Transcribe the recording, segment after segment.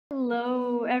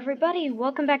everybody,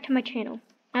 welcome back to my channel.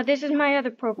 Now this is my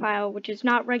other profile, which is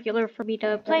not regular for me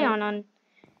to play on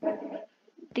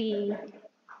the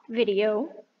video,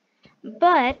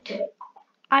 but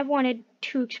I wanted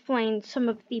to explain some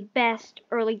of the best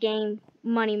early game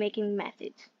money making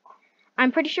methods.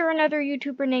 I'm pretty sure another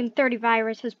YouTuber named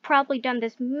 30virus has probably done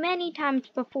this many times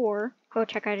before. Go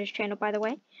check out his channel, by the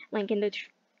way. Link in the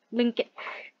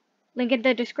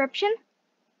description.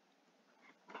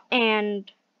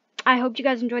 And I hope you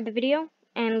guys enjoyed the video,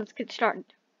 and let's get started.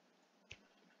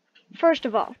 First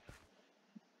of all,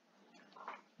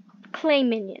 clay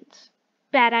minions.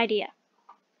 Bad idea.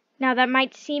 Now that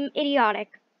might seem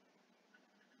idiotic,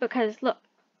 because look,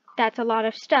 that's a lot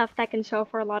of stuff that can sell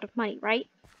for a lot of money, right?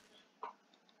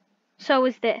 So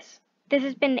is this. This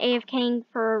has been AFKing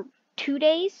for 2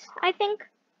 days, I think.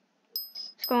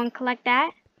 Let's go and collect that.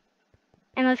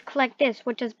 And let's collect this,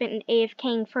 which has been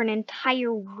AFKing for an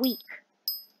entire week.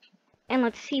 And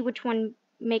let's see which one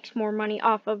makes more money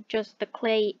off of just the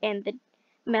clay and the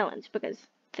melons, because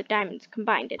the diamonds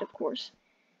combined it, of course.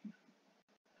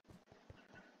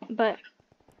 But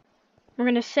we're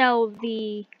going to sell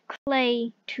the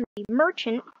clay to the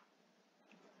merchant,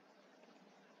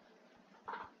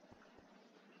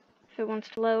 if it wants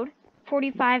to load.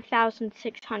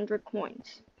 45,600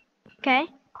 coins. Okay?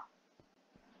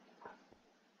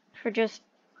 For just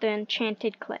the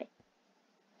enchanted clay.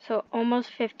 So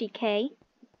almost 50k.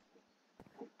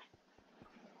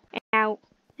 And now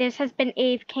this has been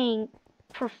AFKing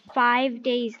for 5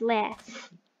 days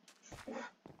less.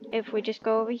 If we just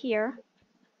go over here.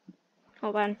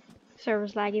 Hold on.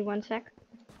 Server's laggy, 1 sec.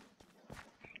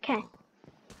 Okay.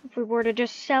 If we were to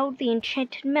just sell the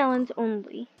enchanted melons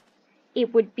only,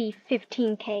 it would be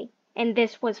 15k. And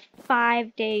this was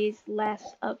 5 days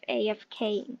less of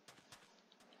AFKing.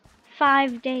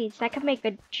 5 days. That could make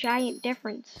a giant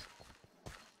difference.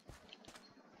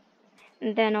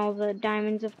 And then all the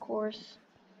diamonds, of course.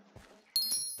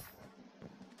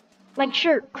 Like,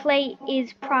 sure, clay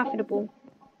is profitable,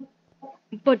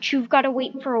 but you've got to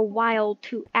wait for a while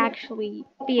to actually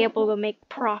be able to make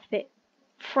profit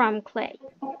from clay.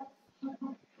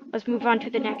 Let's move on to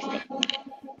the next thing.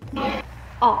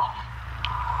 Off.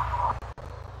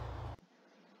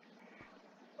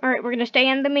 Alright, we're going to stay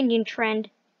on the minion trend.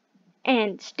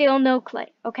 And still no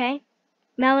clay, okay?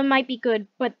 Melon might be good,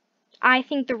 but I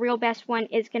think the real best one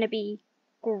is going to be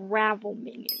gravel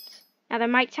minions. Now that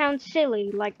might sound silly,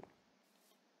 like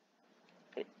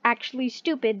actually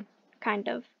stupid, kind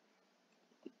of.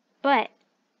 But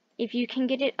if you can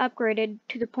get it upgraded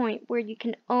to the point where you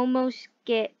can almost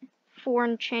get 4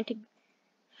 enchanted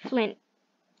flint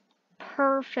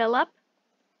per fill up,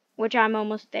 which I'm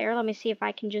almost there. Let me see if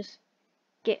I can just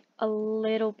get a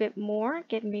little bit more.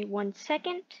 Give me 1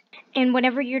 second. And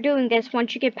whenever you're doing this,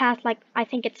 once you get past, like, I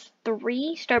think it's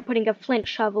 3, start putting a flint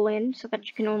shovel in so that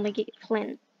you can only get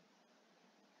flint.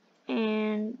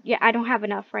 And yeah, I don't have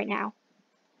enough right now.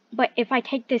 But if I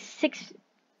take this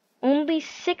only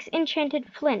 6 enchanted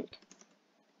flint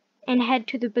and head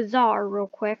to the bazaar real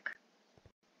quick.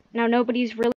 Now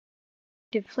nobody's really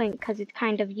to flint because it's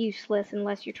kind of useless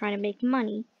unless you're trying to make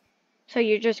money. So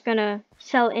you're just gonna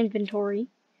sell inventory.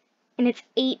 And it's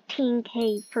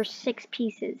 18k for 6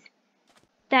 pieces.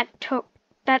 That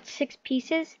 6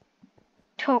 pieces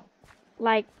took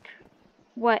like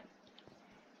what?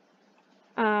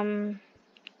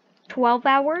 12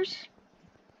 hours,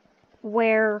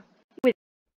 where with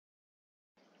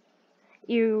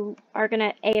you are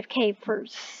gonna AFK for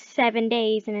 7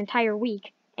 days, an entire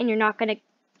week, and you're not gonna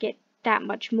get that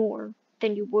much more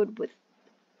than you would with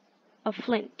a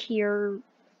flint tier, I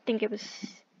think it was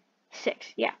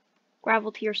 6, yeah,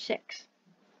 gravel tier 6.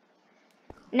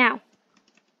 Now,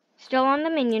 still on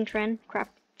the minion trend. Crap,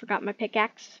 forgot my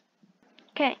pickaxe.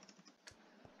 Okay.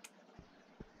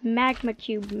 Magma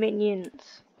cube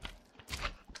minions.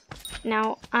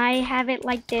 Now, I have it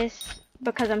like this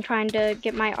because I'm trying to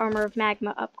get my armor of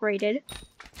magma upgraded.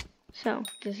 So,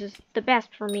 this is the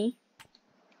best for me.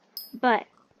 But,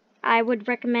 I would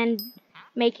recommend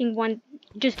making one.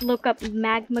 Just look up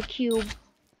magma cube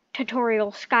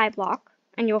tutorial skyblock,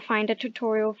 and you'll find a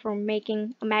tutorial for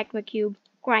making a magma cube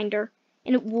grinder,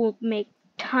 and it will make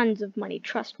tons of money,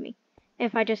 trust me.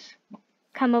 If I just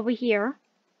come over here,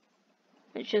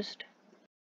 it's just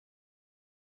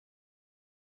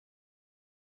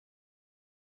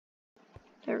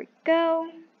there we go.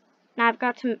 Now I've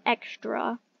got some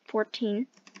extra 14,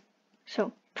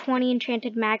 so 20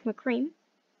 enchanted magma cream.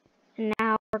 And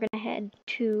now we're gonna head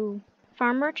to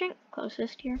farm merchant,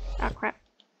 closest here. Oh crap,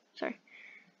 sorry.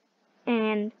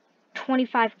 And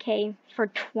 25k for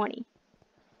 20,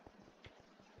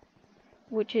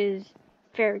 which is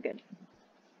very good.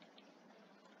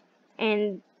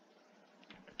 and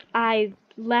I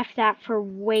left that for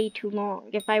way too long.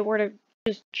 If I were to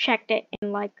just checked it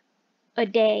in like a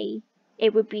day,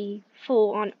 it would be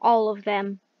full on all of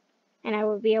them, and I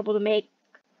would be able to make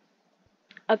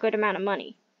a good amount of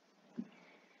money.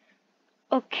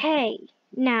 Okay,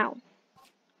 now,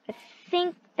 I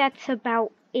think that's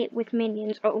about it with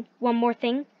minions. Oh, one more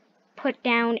thing. Try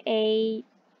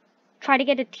to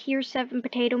get a tier 7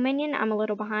 potato minion. I'm a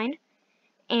little behind.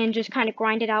 And just kind of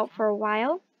grind it out for a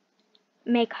while.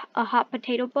 Make a hot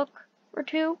potato book or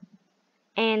two.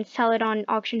 And sell it on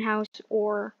auction house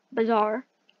or bazaar.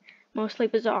 Mostly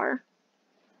bazaar.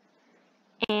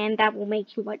 And that will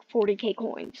make you like 40k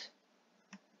coins.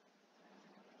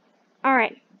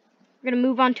 Alright, we're going to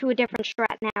move on to a different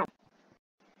strat now.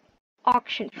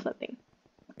 Auction flipping.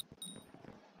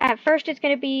 At first it's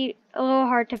going to be a little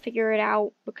hard to figure it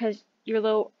out because you're a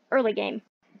little early game.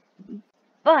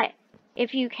 But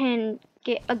if you can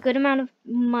get a good amount of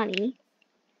money,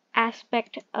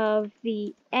 aspect of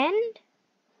the end,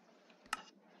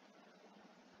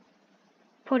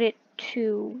 put it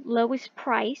to lowest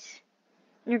price,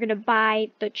 you're going to buy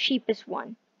the cheapest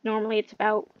one. Normally it's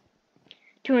about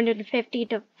 250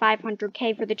 to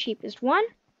 500k for the cheapest one.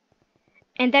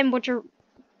 And then what you're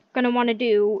going to want to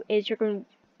do is you're going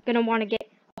to want to get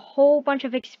a whole bunch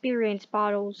of experience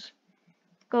bottles.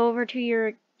 Go over to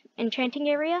your enchanting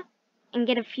area and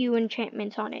get a few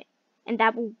enchantments on it. And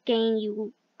that will gain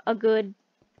you a good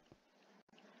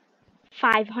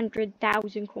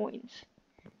 500,000 coins.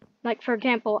 Like, for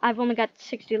example, I've only got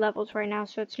 60 levels right now,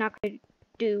 so it's not going to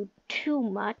do too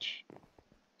much.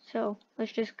 So,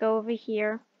 let's just go over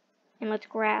here and let's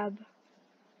grab,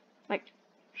 like,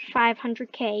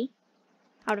 500k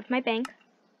out of my bank.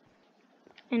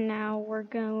 And now we're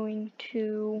going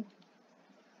to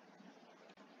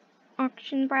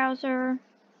auction browser,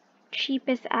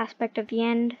 cheapest aspect of the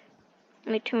end,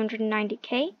 only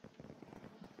 290k.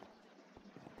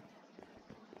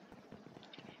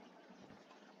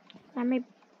 Let me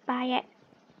buy it.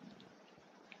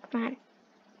 Come on.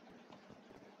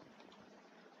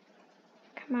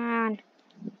 Come on.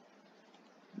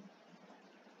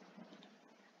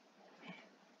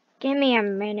 Give me a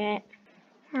minute.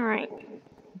 Alright.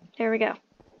 There we go.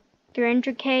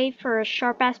 300k for a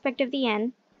sharp aspect of the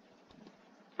end.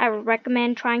 I would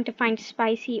recommend trying to find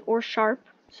spicy or sharp.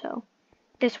 So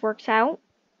this works out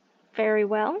very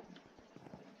well.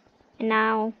 And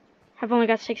now I've only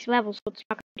got 60 levels, so it's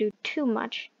not going to do too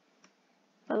much.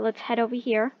 But let's head over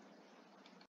here.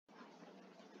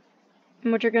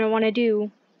 And what you're going to want to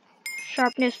do,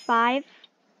 sharpness 5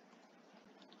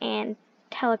 and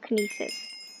telekinesis.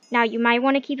 Now you might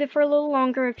want to keep it for a little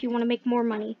longer if you want to make more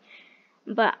money.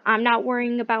 But I'm not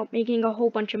worrying about making a whole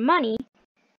bunch of money.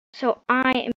 So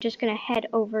I am just going to head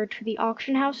over to the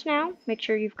auction house now. Make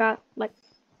sure you've got like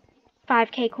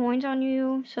 5k coins on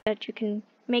you so that you can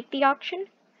make the auction.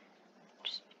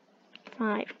 Just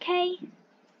 5k.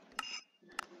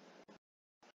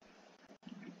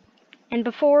 And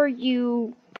before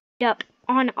you put it up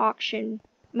on auction,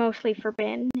 mostly for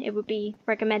bin, it would be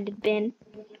recommended bin.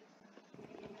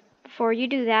 Before you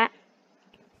do that,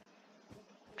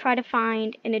 try to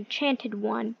find an enchanted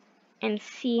one and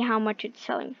see how much it's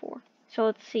selling for. So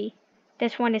let's see.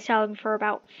 This one is selling for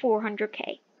about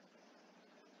 400k.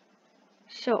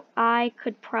 So I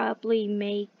could probably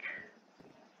make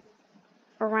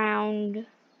around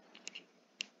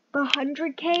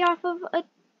 100k off of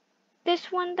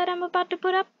this one that I'm about to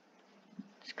put up.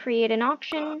 Let's create an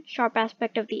auction. Sharp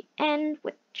aspect of the end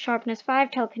with sharpness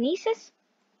 5, telekinesis.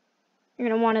 You're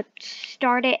going to want to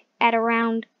start it at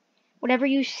around whatever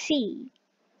you see.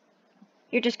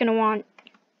 You're just going to want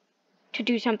to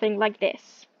do something like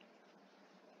this.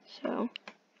 So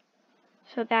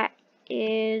that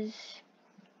is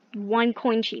 1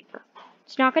 coin cheaper.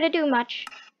 It's not going to do much,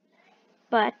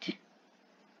 but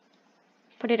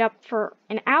put it up for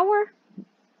an hour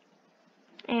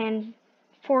and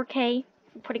 4k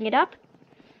for putting it up,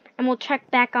 and we'll check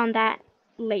back on that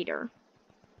later.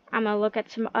 I'm going to look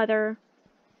at some other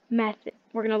method.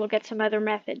 We're going to look at some other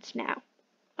methods now.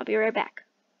 I'll be right back.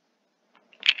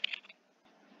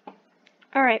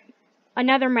 Alright,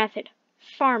 another method,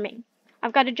 farming.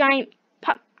 I've got a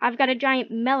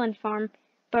giant melon farm,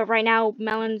 but right now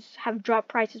melons have dropped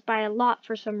prices by a lot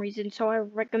for some reason, so I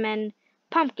recommend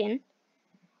pumpkin.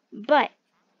 But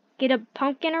get a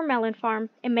pumpkin or melon farm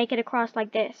and make it across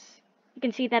like this. You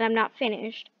can see that I'm not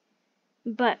finished.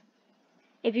 But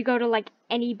if you go to like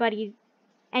anybody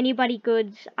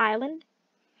goods island,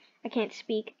 I can't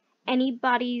speak.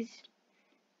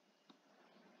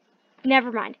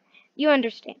 Never mind. You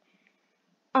understand.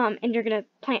 And you're gonna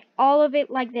plant all of it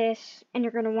like this, and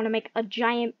you're gonna want to make a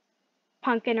giant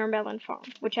pumpkin or melon farm,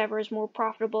 whichever is more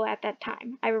profitable at that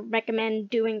time. I would recommend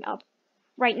doing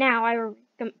right now.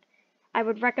 I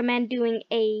would recommend doing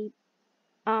a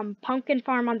pumpkin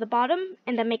farm on the bottom,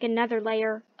 and then make another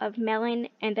layer of melon,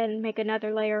 and then make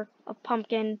another layer of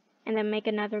pumpkin, and then make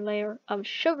another layer of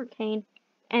sugarcane,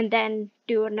 and then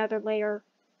do another layer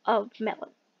of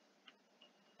melon.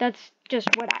 That's just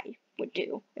what I would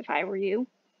do if I were you.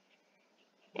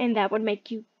 And that would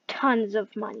make you tons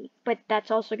of money, but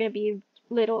that's also going to be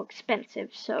a little expensive,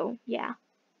 so yeah.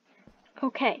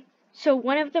 Okay, so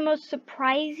one of the most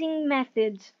surprising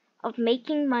methods of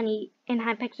making money in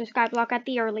Hypixel Skyblock at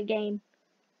the early game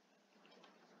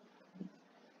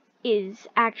is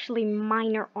actually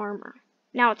miner armor.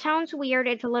 Now, it sounds weird,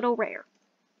 it's a little rare,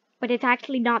 but it's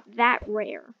actually not that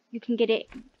rare. You can get it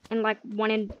in like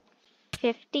 1 in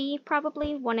 50,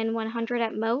 probably, 1 in 100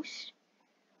 at most.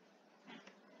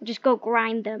 Just go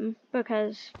grind them,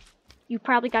 because you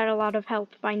probably got a lot of health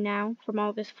by now from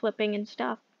all this flipping and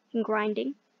stuff, and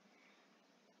grinding.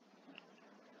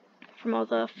 From all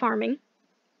the farming.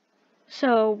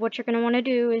 So what you're going to want to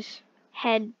do is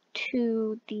head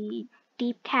to the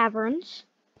deep caverns.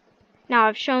 Now,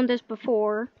 I've shown this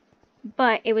before,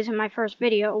 but it was in my first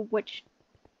video, which,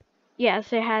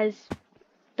 yes, it has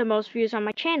the most views on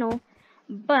my channel,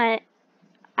 but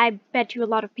I bet you a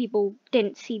lot of people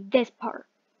didn't see this part.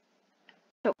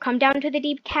 So come down to the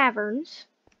deep caverns.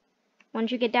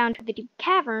 Once you get down to the deep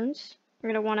caverns,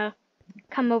 you're going to want to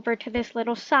come over to this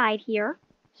little side here.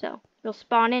 So you'll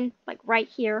spawn in like right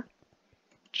here.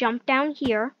 Jump down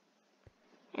here.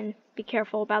 And be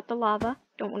careful about the lava.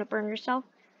 Don't want to burn yourself.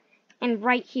 And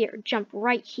right here. Jump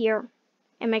right here.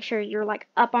 And make sure you're like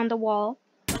up on the wall.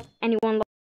 And you unlock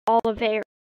all of there.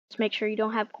 Just make sure you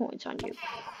don't have coins on you.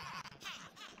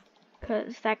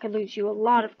 Because that could lose you a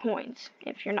lot of coins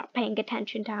if you're not paying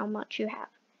attention to how much you have.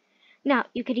 Now,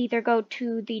 you could either go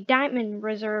to the Diamond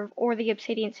Reserve or the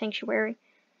Obsidian Sanctuary.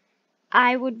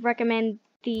 I would recommend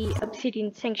the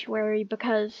Obsidian Sanctuary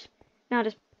because not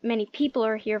as many people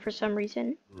are here for some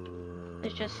reason.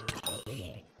 Let's just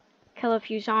kill a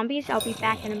few zombies. I'll be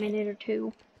back in a minute or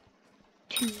two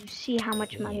to see how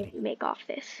much money we make off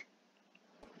this.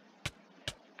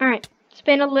 Alright, it's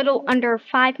been a little under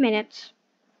 5 minutes.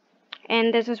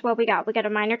 And this is what we got. We got a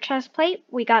miner chest plate,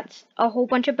 we got a whole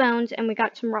bunch of bones, and we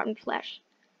got some rotten flesh.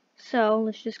 So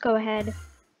let's just go ahead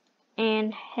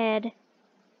and head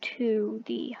to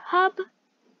the hub.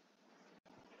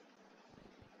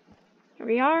 Here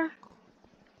we are.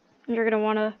 And you're gonna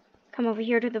want to come over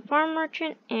here to the farm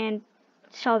merchant and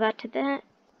sell that to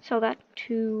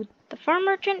the farm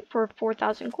merchant for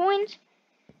 4,000 coins.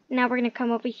 Now we're gonna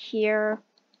come over here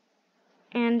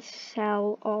and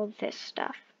sell all this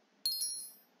stuff.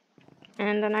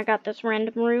 And then I got this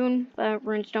random rune, but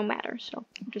runes don't matter, so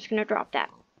I'm just gonna drop that.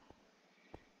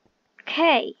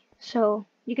 Okay, so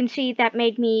you can see that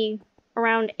made me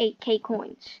around 8k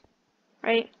coins,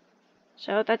 right?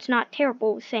 So that's not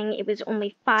terrible, saying it was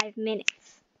only 5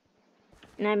 minutes.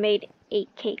 And I made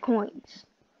 8k coins.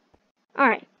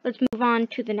 Alright, let's move on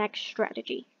to the next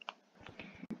strategy.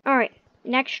 Alright,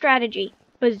 next strategy,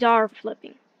 bazaar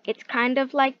flipping. It's kind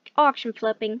of like auction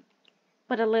flipping,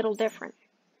 but a little different.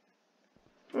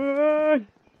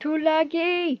 Too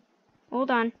laggy!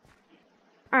 Hold on.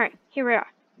 Alright, here we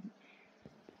are.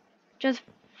 Just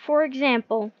for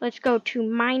example, let's go to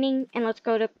mining and let's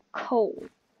go to coal.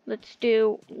 Let's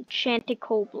do enchanted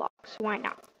coal blocks. Why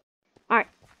not? Alright,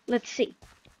 let's see.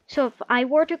 So if I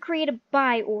were to create a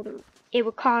buy order, it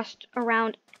would cost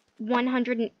around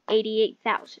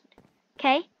 188,000.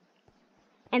 Okay?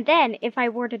 And then if I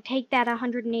were to take that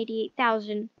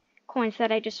 188,000 coins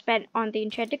that I just spent on the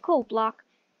enchanted coal block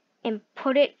and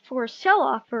put it for a sell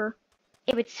offer,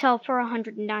 it would sell for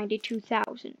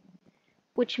 192,000,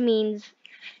 which means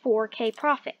 4k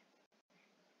profit.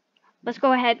 Let's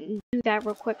go ahead and do that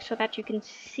real quick so that you can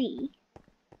see.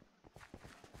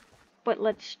 But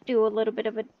let's do a little bit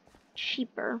of a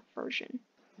cheaper version.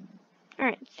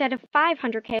 Alright, instead of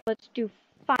 500k, let's do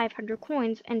 500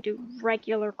 coins and do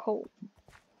regular coal.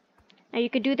 Now you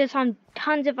could do this on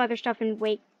tons of other stuff and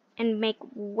make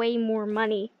way more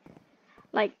money.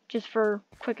 Like, just for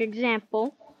a quick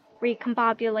example,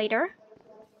 Recombobulator.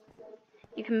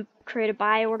 You can create a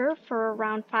buy order for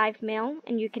around 5 mil,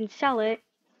 and you can sell it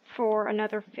for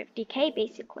another 50k,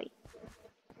 basically.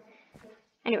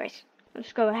 Anyways,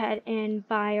 let's go ahead and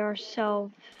buy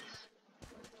ourselves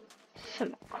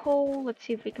some coal. Let's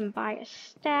see if we can buy a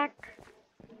stack.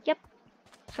 Yep.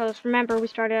 So let's remember, we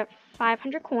started at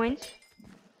 500 coins.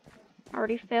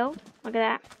 Already filled. Look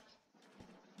at that.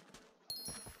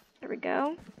 There we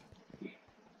go.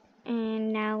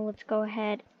 And now let's go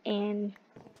ahead and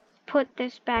put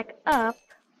this back up.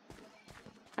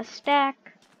 A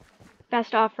stack.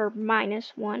 Best offer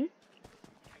 -1.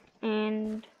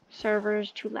 And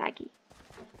servers too laggy.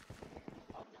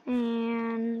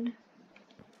 And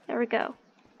there we go.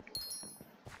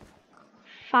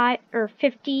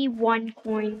 51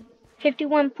 coin,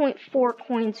 51.4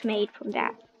 coins made from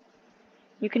that.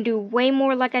 You can do way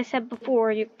more, like I said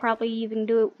before. You could probably even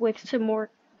do it with some more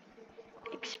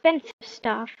expensive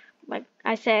stuff, like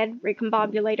I said,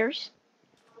 recombobulators.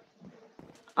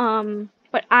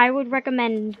 But I would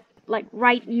recommend, like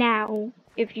right now,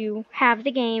 if you have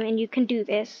the game and you can do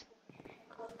this,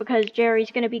 because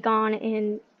Jerry's gonna be gone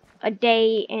in a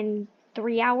day and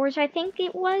 3 hours, I think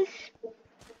it was,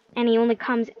 and he only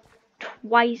comes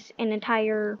twice an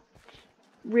entire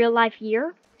real life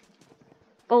year.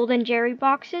 Golden Jerry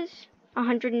boxes,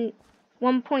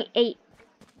 101.8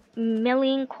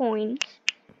 million coins,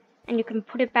 and you can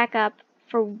put it back up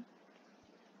for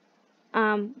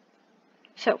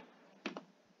so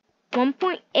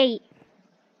 1.8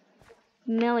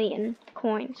 million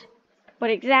coins, but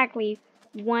exactly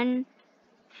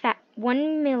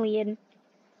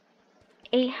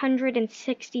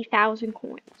 1,860,000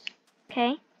 coins.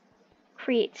 Okay?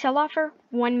 Create sell offer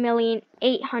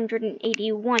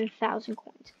 1,881,000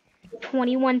 coins.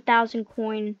 21,000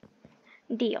 coin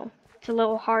deal. It's a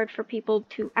little hard for people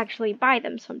to actually buy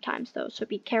them sometimes though, so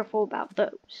be careful about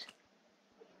those.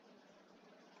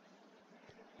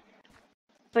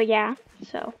 But yeah,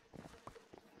 so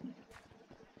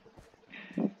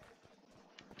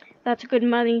that's a good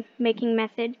money making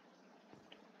method.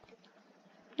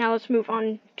 Now let's move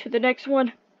on to the next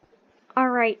one.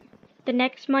 Alright, the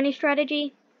next money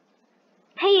strategy.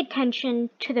 Pay attention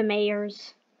to the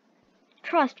mayors.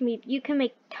 Trust me, you can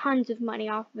make tons of money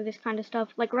off of this kind of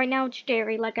stuff. Like right now it's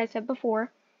Jerry, like I said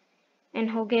before.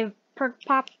 And he'll give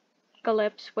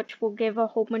Perkpocalypse, which will give a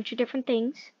whole bunch of different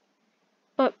things.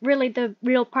 But really the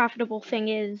real profitable thing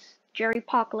is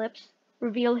Jerrypocalypse.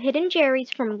 Reveal hidden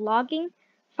Jerrys from logging,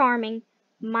 farming,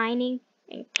 mining,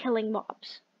 and killing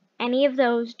mobs. Any of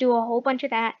those, do a whole bunch of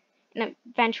that, and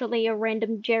eventually a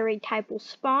random Jerry type will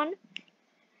spawn.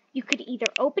 You could either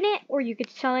open it, or you could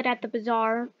sell it at the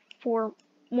bazaar for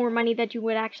more money that you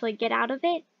would actually get out of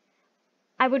it.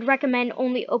 I would recommend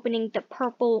only opening the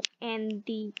purple and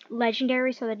the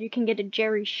legendary so that you can get a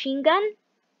Jerry Sheen Gun.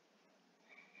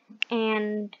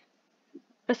 And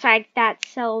besides that,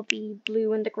 sell the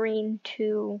blue and the green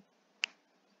to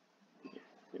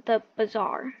the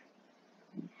bazaar.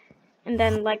 And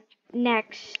then, like,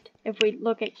 next, if we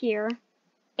look at here,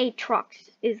 Aatrox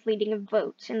is leading in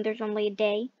votes, and there's only a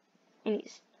day, and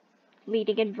he's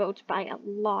leading in votes by a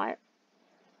lot.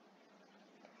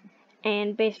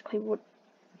 And basically what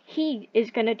he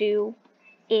is gonna do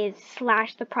is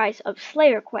slash the price of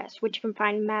Slayer quests, which you can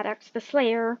find Maddox the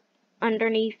Slayer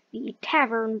underneath the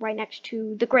tavern right next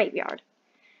to the graveyard.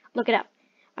 Look it up.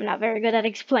 I'm not very good at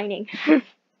explaining.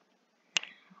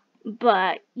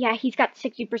 But yeah, he's got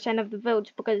 60% of the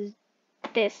votes because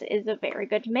this is a very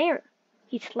good mayor.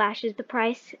 He slashes the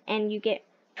price and you get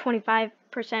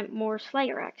 25% more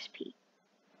Slayer XP,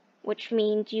 which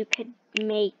means you could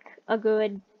make a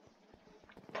good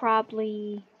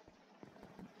probably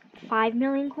 5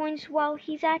 million coins while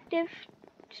he's active.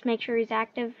 Just make sure he's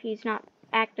active. He's not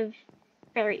active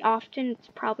very often. It's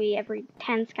probably every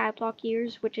 10 Skyblock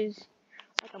years, which is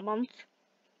like a month.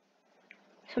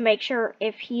 So make sure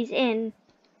if he's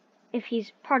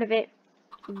part of it,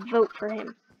 vote for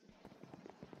him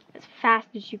as fast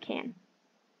as you can.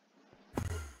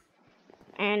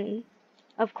 And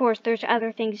of course, there's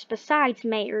other things besides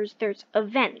mayors. There's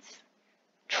events.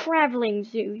 Traveling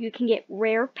zoo. You can get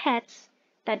rare pets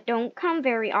that don't come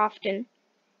very often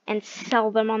and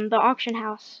sell them on the auction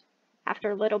house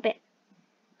after a little bit.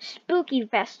 Spooky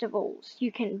festivals.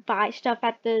 You can buy stuff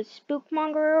at the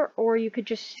spookmonger, or you could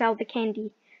just sell the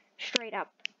candy straight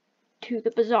up to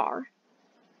the bazaar.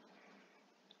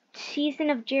 Season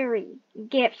of Jerry.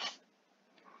 Gifts.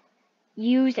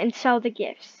 Use and sell the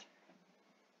gifts.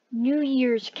 New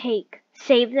Year's cake.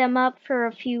 Save them up for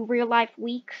a few real life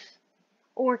weeks,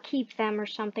 or keep them or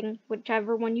something,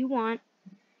 whichever one you want,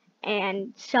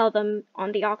 and sell them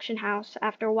on the auction house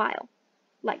after a while.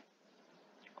 Like,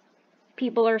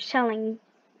 people are selling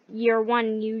year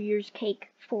 1 New Year's cake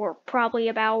for probably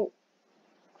about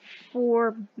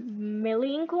 4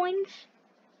 million coins,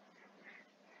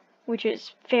 which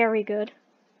is very good.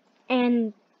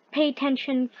 And pay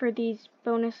attention for these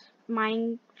bonus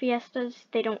mining fiestas.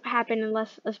 They don't happen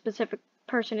unless a specific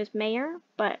person is mayor,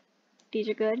 but these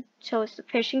are good. So it's the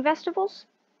fishing festivals.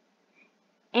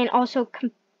 And also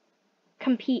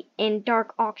compete in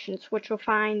dark auctions, which you'll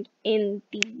find in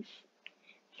the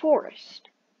forest,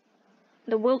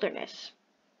 the wilderness,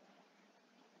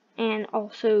 and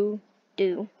also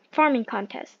do farming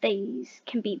contests. These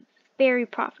can be very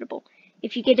profitable.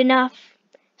 If you get enough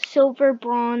silver,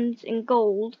 bronze, and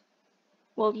gold,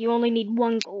 well, you only need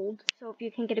 1 gold, so if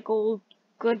you can get a gold,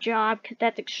 good job, because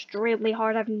that's extremely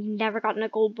hard. I've never gotten a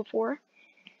gold before.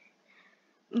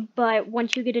 But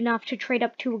once you get enough to trade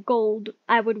up to a gold,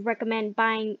 I would recommend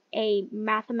buying a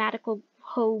mathematical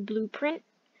hoe blueprint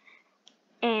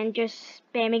and just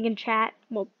spamming in chat.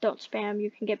 Well, don't spam,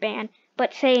 you can get banned.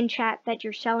 But say in chat that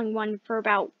you're selling one for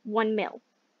about 1 mil.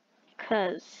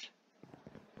 Because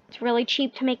it's really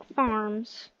cheap to make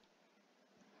farms.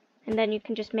 And then you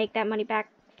can just make that money back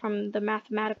from the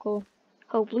mathematical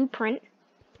hoe blueprint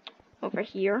over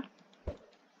here.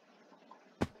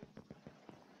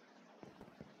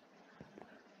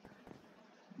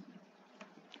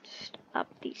 Just up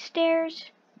these stairs.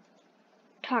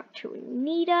 Talk to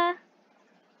Anita.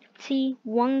 See,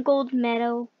 1 gold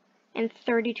medal and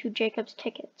 32 Jacob's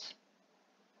tickets.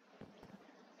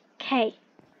 Okay,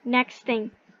 next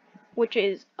thing, which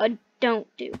is a don't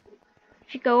do.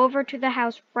 If you go over to the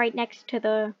house right next to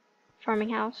the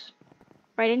farming house,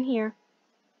 right in here,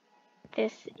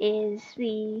 this is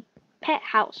the pet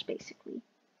house, basically.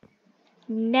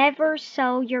 Never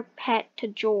sell your pet to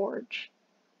George,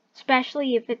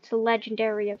 especially if it's a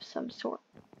legendary of some sort.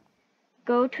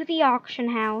 Go to the auction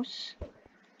house,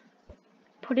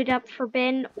 put it up for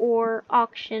bin or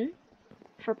auction.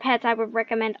 For pets, I would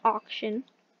recommend auction,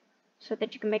 so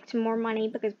that you can make some more money,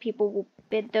 because people will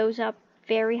bid those up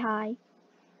very high.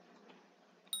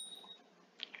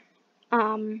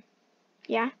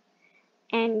 Yeah.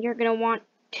 And you're gonna want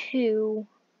to,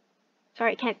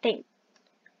 sorry, I can't think.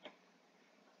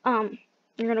 You're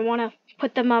gonna want to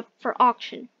put them up for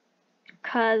auction,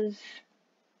 because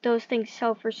those things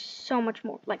sell for so much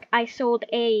more. Like, I sold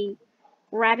a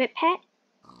rabbit pet.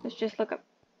 Let's just look up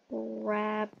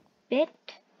rabbit,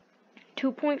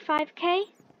 2.5k.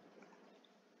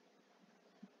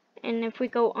 And if we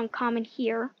go uncommon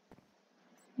here,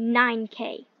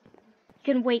 9k.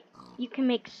 You can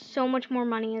make so much more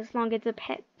money as long as it's a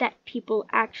pet that people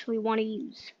actually want to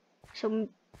use. So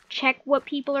check what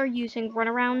people are using, run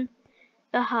around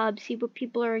the hub, see what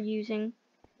people are using.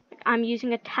 I'm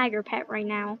using a tiger pet right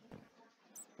now.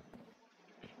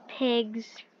 Pigs,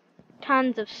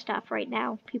 tons of stuff right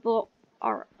now. People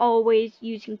are always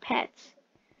using pets.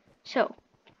 So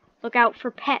look out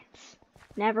for pets.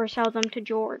 Never sell them to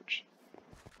George.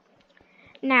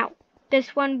 Now,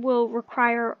 this one will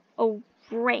require a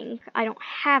rank. I don't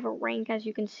have a rank, as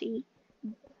you can see,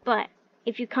 but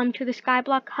if you come to the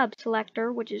Skyblock Hub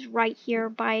selector, which is right here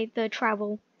by the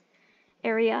travel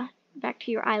area, back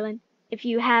to your island, if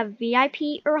you have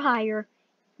VIP or higher,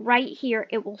 right here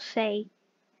it will say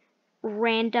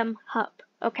Random Hub,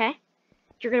 okay?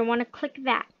 You're going to want to click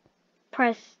that,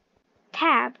 press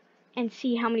tab, and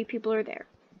see how many people are there.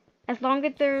 As long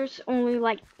as there's only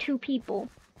like 2 people,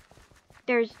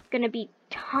 there's going to be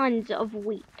tons of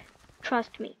wheat.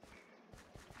 Trust me.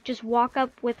 Just walk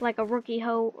up with like a rookie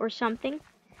hoe or something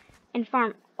and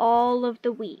farm all of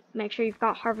the wheat. Make sure you've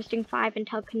got harvesting 5 and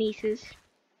telekinesis.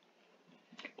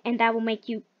 And that will make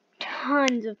you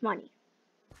tons of money.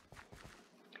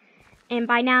 And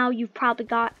by now you've probably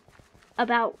got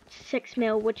about 6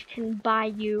 mil, which can buy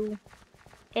you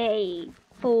a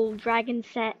full dragon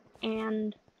set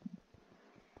and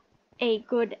a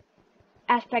good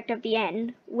aspect of the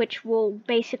end, which will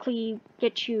basically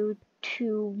get you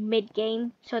to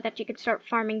mid-game so that you can start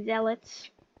farming zealots,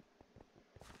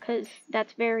 because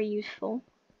that's very useful.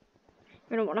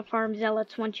 You're going to want to farm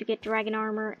zealots once you get dragon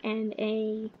armor and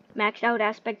a maxed out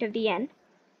aspect of the end.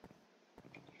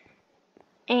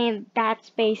 And that's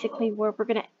basically where we're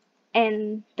going to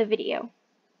end the video.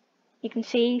 You can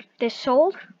see this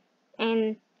sold,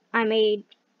 and I made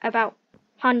about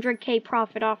 100k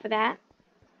profit off of that.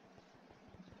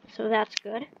 So that's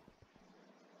good.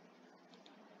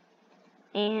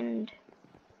 And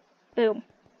boom,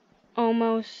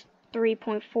 almost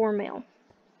 3.4 mil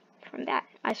from that.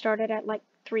 I started at like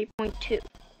 3.2.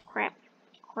 Crap.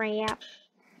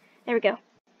 There we go.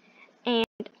 And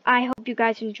I hope you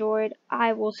guys enjoyed.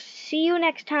 I will see you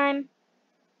next time.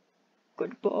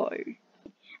 Goodbye.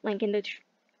 Link in the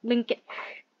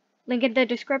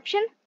description.